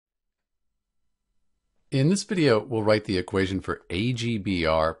In this video, we'll write the equation for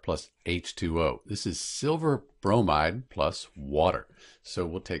AgBr plus H2O. This is silver bromide plus water. So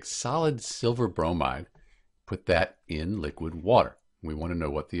we'll take solid silver bromide, put that in liquid water. We want to know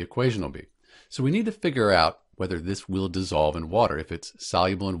what the equation will be. So we need to figure out whether this will dissolve in water. If it's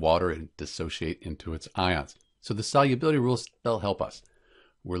soluble in water and dissociate into its ions. So the solubility rules, they'll help us.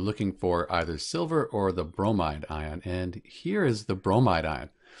 We're looking for either silver or the bromide ion, and here is the bromide ion.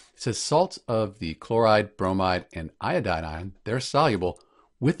 It says salts of the chloride, bromide, and iodide ion, they're soluble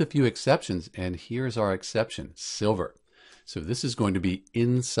with a few exceptions, and here's our exception, silver. So this is going to be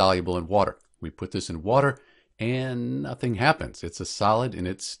insoluble in water. We put this in water and nothing happens. It's a solid and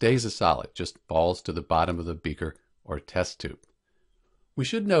it stays a solid, just falls to the bottom of the beaker or test tube. We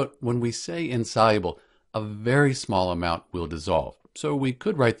should note when we say insoluble, a very small amount will dissolve. So we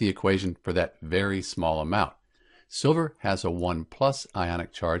could write the equation for that very small amount. Silver has a 1 plus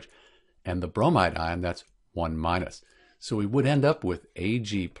ionic charge, and the bromide ion, that's 1 minus. So we would end up with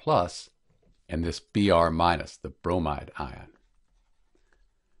Ag plus and this Br minus, the bromide ion.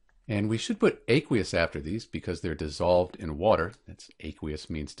 And we should put aqueous after these because they're dissolved in water. That's aqueous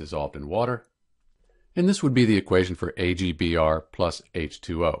means dissolved in water. And this would be the equation for AgBr plus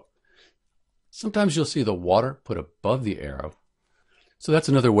H2O. Sometimes you'll see the water put above the arrow. So that's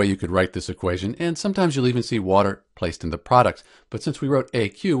another way you could write this equation, and sometimes you'll even see water placed in the products. But since we wrote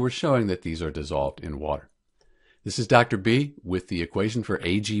AQ, we're showing that these are dissolved in water. This is Dr. B with the equation for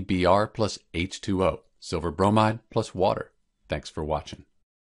AgBr plus H2O, silver bromide plus water. Thanks for watching.